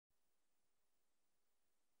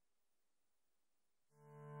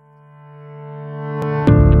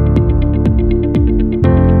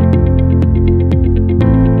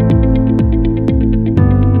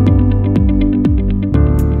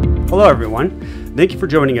Hello everyone, thank you for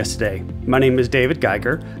joining us today. My name is David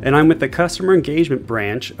Geiger, and I'm with the Customer Engagement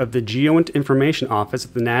Branch of the GEOINT Information Office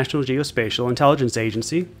at the National Geospatial Intelligence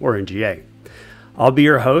Agency, or NGA. I'll be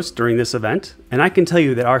your host during this event, and I can tell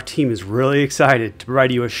you that our team is really excited to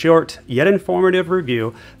provide you a short yet informative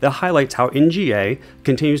review that highlights how NGA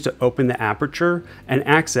continues to open the aperture and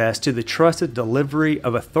access to the trusted delivery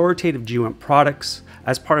of authoritative GEOINT products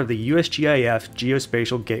as part of the USGIF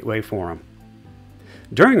Geospatial Gateway Forum.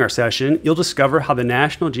 During our session, you'll discover how the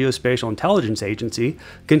National Geospatial Intelligence Agency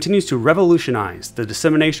continues to revolutionize the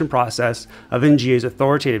dissemination process of NGA's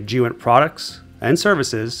authoritative GEOINT products and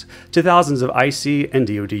services to thousands of IC and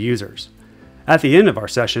DoD users. At the end of our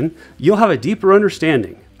session, you'll have a deeper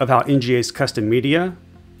understanding of how NGA's custom media,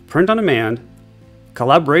 print on demand,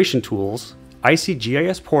 collaboration tools, IC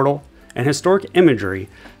GIS portal, and historic imagery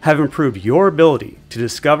have improved your ability to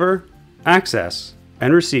discover, access,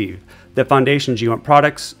 and receive the foundation GEOINT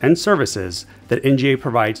products and services that NGA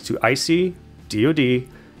provides to IC, DoD,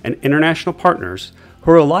 and international partners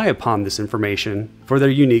who rely upon this information for their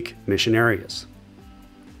unique mission areas.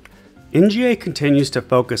 NGA continues to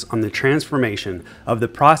focus on the transformation of the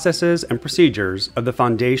processes and procedures of the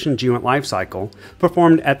foundation GEOINT lifecycle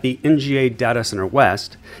performed at the NGA Data Center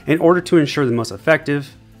West in order to ensure the most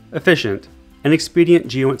effective, efficient, and expedient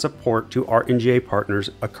GEOINT support to our NGA partners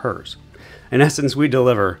occurs. In essence, we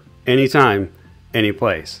deliver anytime, any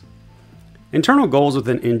place. Internal goals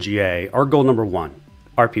within NGA are goal number 1,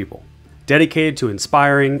 our people, dedicated to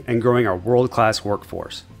inspiring and growing our world-class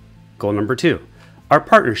workforce. Goal number 2, our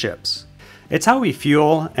partnerships. It's how we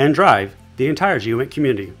fuel and drive the entire GEOINT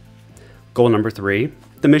community. Goal number 3,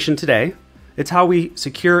 the mission today. It's how we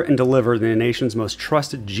secure and deliver the nation's most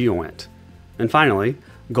trusted GEOINT. And finally,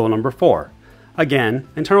 goal number 4, again,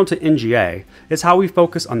 internal to NGA, is how we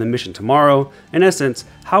focus on the mission tomorrow, in essence,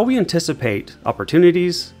 how we anticipate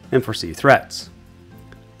opportunities and foresee threats.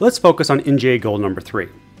 Let's focus on NGA goal number 3.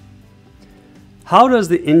 How does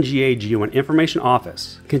the NGA GEOINT Information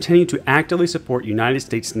Office continue to actively support United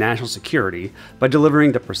States national security by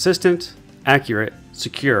delivering the persistent, accurate,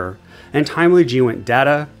 secure, and timely GEOINT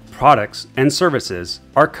data, products, and services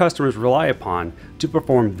our customers rely upon to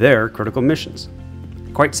perform their critical missions?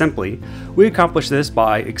 Quite simply, we accomplish this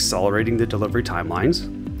by accelerating the delivery timelines,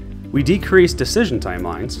 we decrease decision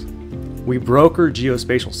timelines, we broker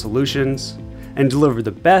geospatial solutions, and deliver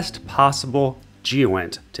the best possible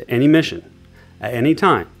GEOINT to any mission, at any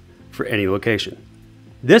time, for any location.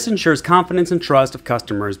 This ensures confidence and trust of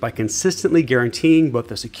customers by consistently guaranteeing both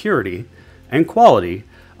the security and quality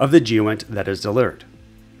of the GEOINT that is delivered.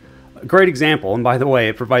 A great example, and by the way,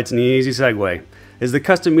 it provides an easy segue, is the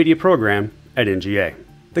Custom Media program at NGA.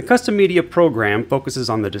 The Custom Media program focuses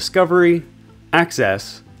on the discovery,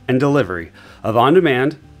 access, and delivery of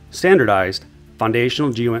on-demand, standardized,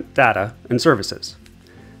 foundational GEOINT data and services.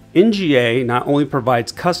 NGA not only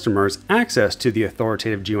provides customers access to the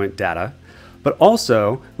authoritative GEOINT data, but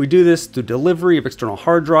also we do this through delivery of external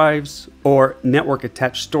hard drives or network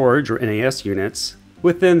attached storage or NAS units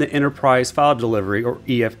within the Enterprise File Delivery or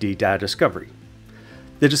EFD data discovery.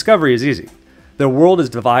 The discovery is easy. The world is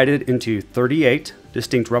divided into 38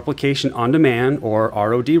 distinct replication on-demand or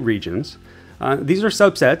ROD regions. These are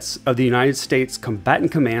subsets of the United States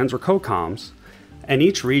combatant commands or COCOMs, and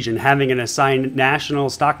each region having an assigned national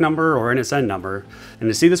stock number or NSN number. And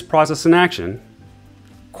to see this process in action,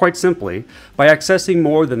 quite simply, by accessing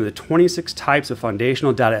more than the 26 types of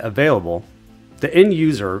foundational data available, the end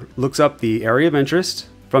user looks up the area of interest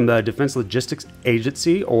from the Defense Logistics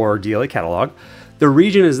Agency or DLA catalog. The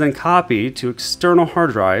region is then copied to external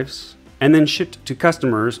hard drives and then shipped to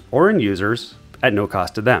customers or end users at no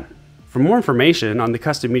cost to them. For more information on the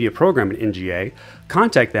Custom Media program at NGA,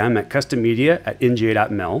 contact them at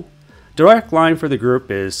custommedia@nga.mil. Direct line for the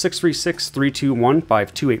group is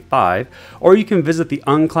 636-321-5285, or you can visit the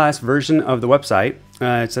unclassed version of the website.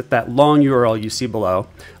 It's at that long URL you see below,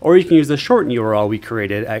 or you can use the shortened URL we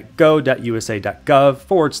created at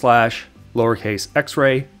go.usa.gov/lowercase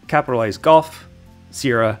x-ray, capitalized golf,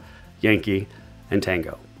 Sierra, Yankee, and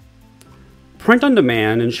Tango. Print on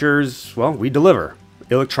demand ensures, well, we deliver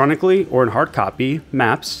electronically or in hard copy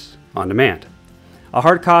maps on demand. A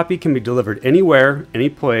hard copy can be delivered anywhere, any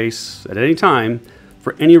place, at any time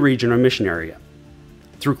for any region or mission area.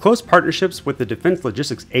 Through close partnerships with the Defense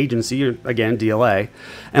Logistics Agency, again DLA,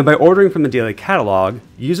 and by ordering from the DLA catalog,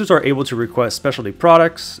 users are able to request specialty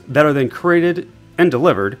products that are then created and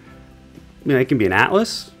delivered. It can be an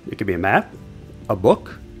atlas, it could be a map, a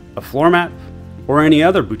book, a floor map, or any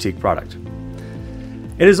other boutique product.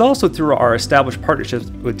 It is also through our established partnerships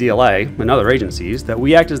with DLA and other agencies that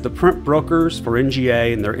we act as the print brokers for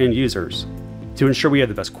NGA and their end users. to ensure we have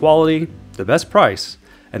the best quality, the best price,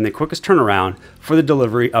 and the quickest turnaround for the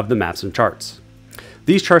delivery of the maps and charts.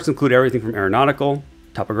 These charts include everything from aeronautical,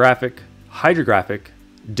 topographic, hydrographic,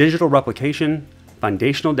 digital replication,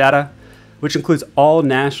 foundational data, which includes all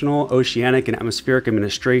National Oceanic and Atmospheric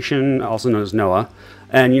Administration, also known as NOAA,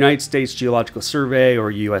 and United States Geological Survey,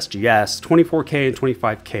 or USGS, 24K and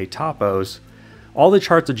 25K topos. All the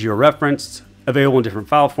charts are georeferenced, available in different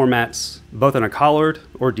file formats, both in a collared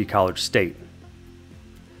or decollared state.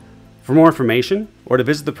 For more information, or to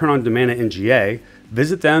visit the print-on-demand at NGA,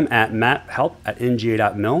 visit them at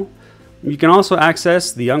maphelp@nga.mil. You can also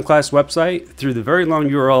access the unclassed website through the very long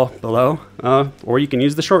URL below, or you can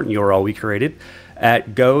use the shortened URL we created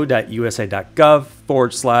at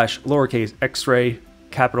go.usa.gov/lowercase x-ray,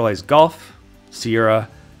 capitalized Golf, Sierra,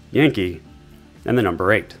 Yankee, and the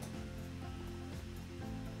number 8.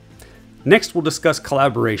 Next, we'll discuss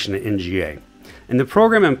collaboration at NGA and the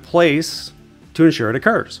program in place to ensure it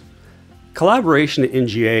occurs. Collaboration at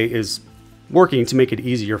NGA is working to make it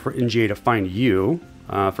easier for NGA to find you,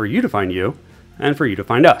 for you to find you, and for you to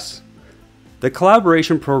find us. The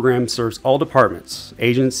collaboration program serves all departments,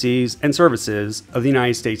 agencies, and services of the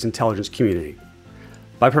United States intelligence community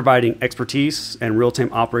by providing expertise and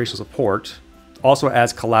real-time operational support, also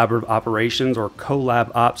as collaborative operations or collab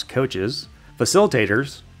ops coaches,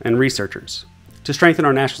 facilitators, and researchers to strengthen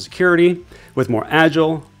our national security with more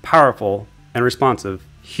agile, powerful, and responsive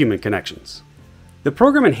human connections. The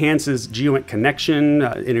program enhances GEOINT connection,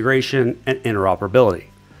 integration, and interoperability.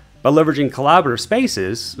 By leveraging collaborative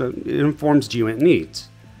spaces, it informs GEOINT needs.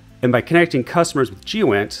 And by connecting customers with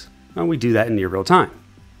GEOINT, we do that in near real time.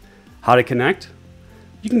 How to connect?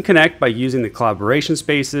 You can connect by using the collaboration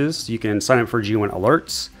spaces. You can sign up for GEOINT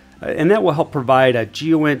alerts, and that will help provide a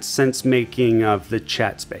GEOINT sense-making of the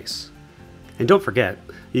chat space. And don't forget,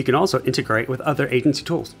 you can also integrate with other agency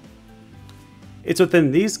tools. It's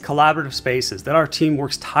within these collaborative spaces that our team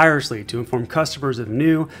works tirelessly to inform customers of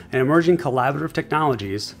new and emerging collaborative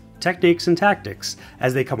technologies, techniques, and tactics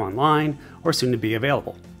as they come online or soon to be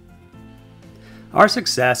available. Our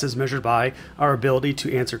success is measured by our ability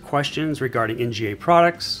to answer questions regarding NGA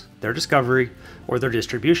products, their discovery, or their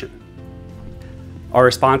distribution. Our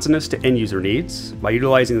responsiveness to end user needs by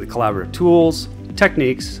utilizing the collaborative tools,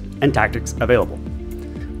 techniques, and tactics available.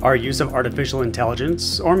 Our use of artificial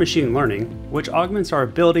intelligence or machine learning, which augments our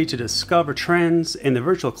ability to discover trends in the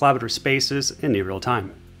virtual collaborative spaces in near real time.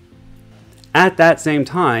 At that same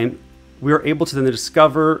time, we are able to then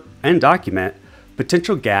discover and document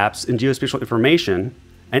potential gaps in geospatial information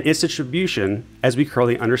and its distribution as we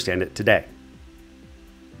currently understand it today.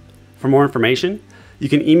 For more information, you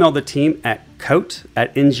can email the team at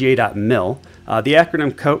coat@nga.mil. The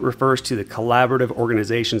acronym COAT refers to the Collaborative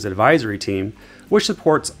Organizations Advisory Team, which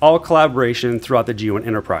supports all collaboration throughout the GEOINT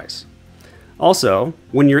enterprise. Also,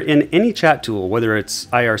 when you're in any chat tool, whether it's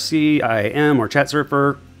IRC, IAM, or Chat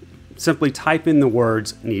Surfer, simply type in the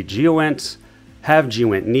words need GEOINT, have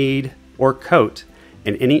GEOINT need, or COAT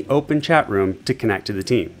in any open chat room to connect to the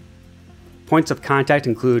team. Points of contact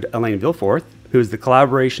include Elaine Vilforth, who is the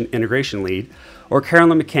Collaboration Integration Lead, or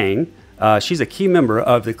Carolyn McCain. She's a key member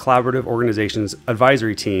of the Collaborative Organizations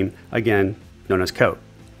Advisory Team, again known as COAT.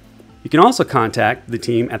 You can also contact the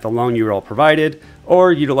team at the long URL provided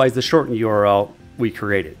or utilize the shortened URL we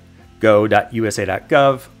created,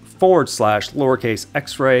 go.usa.gov/lowercase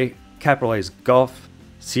x-ray, capitalized Golf,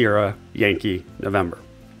 Sierra, Yankee, November.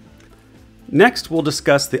 Next, we'll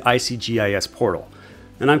discuss the ICGIS portal.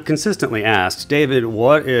 And I'm consistently asked, David,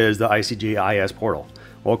 what is the ICGIS portal?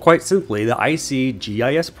 Well, quite simply, the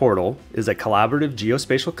ICGIS portal is a collaborative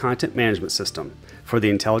geospatial content management system for the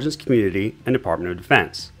intelligence community and Department of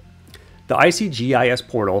Defense. The ICGIS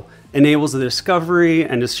portal enables the discovery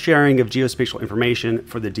and the sharing of geospatial information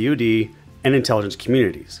for the DoD and intelligence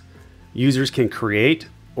communities. Users can create,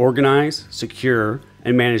 organize, secure,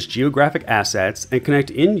 and manage geographic assets and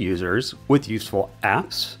connect end users with useful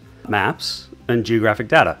apps, maps, and geographic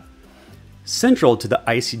data. Central to the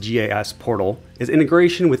ICGIS portal is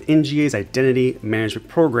integration with NGA's Identity Management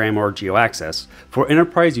Program, or GeoAccess, for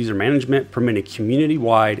enterprise user management, permitting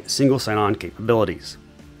community-wide single sign-on capabilities.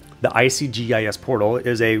 The ICGIS portal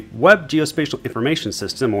is a Web Geospatial Information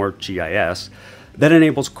System, or GIS, that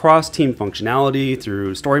enables cross-team functionality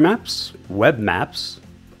through story maps, web maps,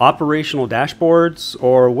 operational dashboards,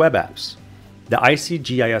 or web apps. The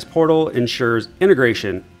ICGIS portal ensures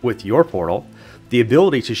integration with your portal, the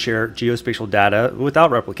ability to share geospatial data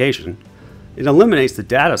without replication. It eliminates the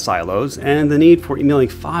data silos and the need for emailing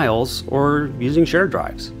files or using shared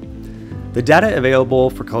drives. The data available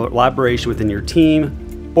for collaboration within your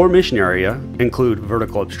team or mission area include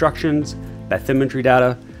vertical obstructions, bathymetry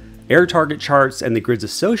data, air target charts and the grids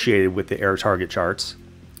associated with the air target charts,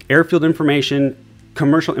 airfield information,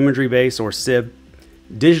 commercial imagery base or CIB,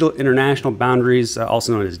 digital international boundaries,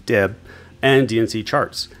 also known as DIB, and DNC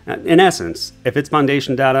charts. In essence, if it's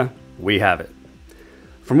foundation data, we have it.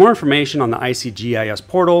 For more information on the ICGIS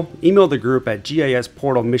portal, email the group at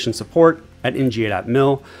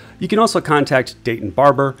gisportalmissionsupport@nga.mil. You can also contact Dayton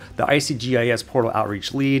Barber, the ICGIS portal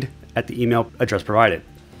outreach lead, at the email address provided.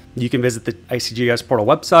 You can visit the ICGIS portal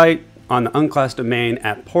website on the unclassed domain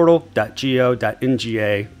at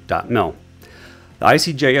portal.go.nga.mil. The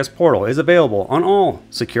ICGIS portal is available on all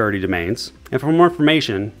security domains, and for more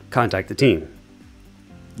information, contact the team.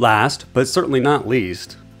 Last, but certainly not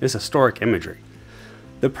least, is historic imagery.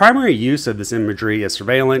 The primary use of this imagery is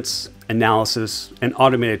surveillance, analysis, and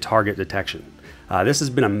automated target detection. This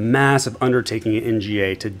has been a massive undertaking at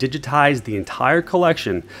NGA to digitize the entire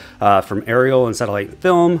collection from aerial and satellite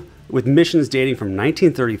film, with missions dating from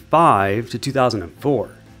 1935 to 2004.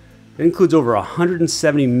 It includes over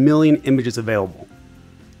 170 million images available.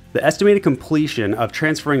 The estimated completion of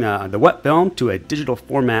transferring the wet film to a digital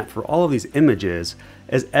format for all of these images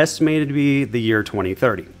is estimated to be the year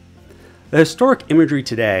 2030. The historic imagery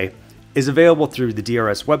today is available through the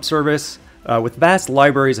DRS web service with vast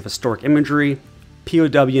libraries of historic imagery,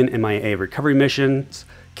 POW and MIA recovery missions,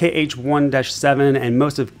 KH-1-7 and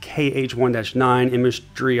most of KH-1-9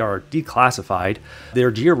 imagery are declassified.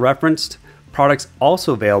 They're geo-referenced, products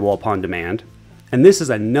also available upon demand. And this is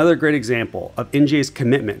another great example of NGA's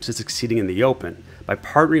commitment to succeeding in the open by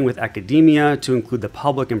partnering with academia to include the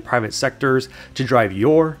public and private sectors to drive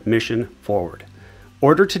your mission forward.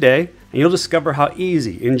 Order today and you'll discover how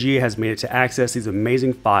easy NGA has made it to access these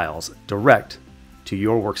amazing files direct to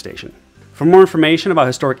your workstation. For more information about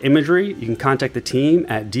historic imagery, you can contact the team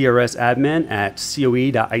at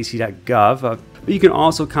drsadmin@coe.ic.gov, but you can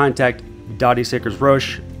also contact Dottie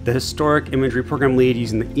Sakers-Roche, the Historic Imagery Program Lead,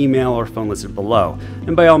 using the email or phone listed below.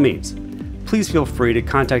 And by all means, please feel free to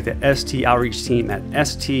contact the ST Outreach team at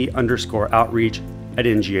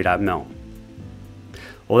st_outreach@nga.mil.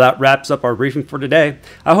 Well, that wraps up our briefing for today.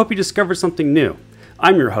 I hope you discovered something new.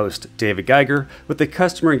 I'm your host, David Geiger, with the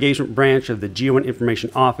Customer Engagement Branch of the GEOINT Information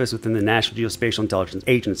Office within the National Geospatial Intelligence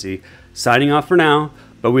Agency, signing off for now,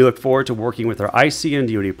 but we look forward to working with our IC and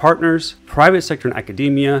DoD partners, private sector and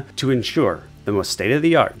academia to ensure the most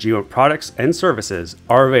state-of-the-art GEOINT products and services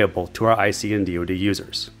are available to our IC and DoD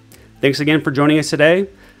users. Thanks again for joining us today.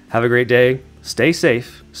 Have a great day, stay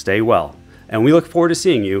safe, stay well, and we look forward to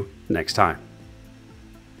seeing you next time.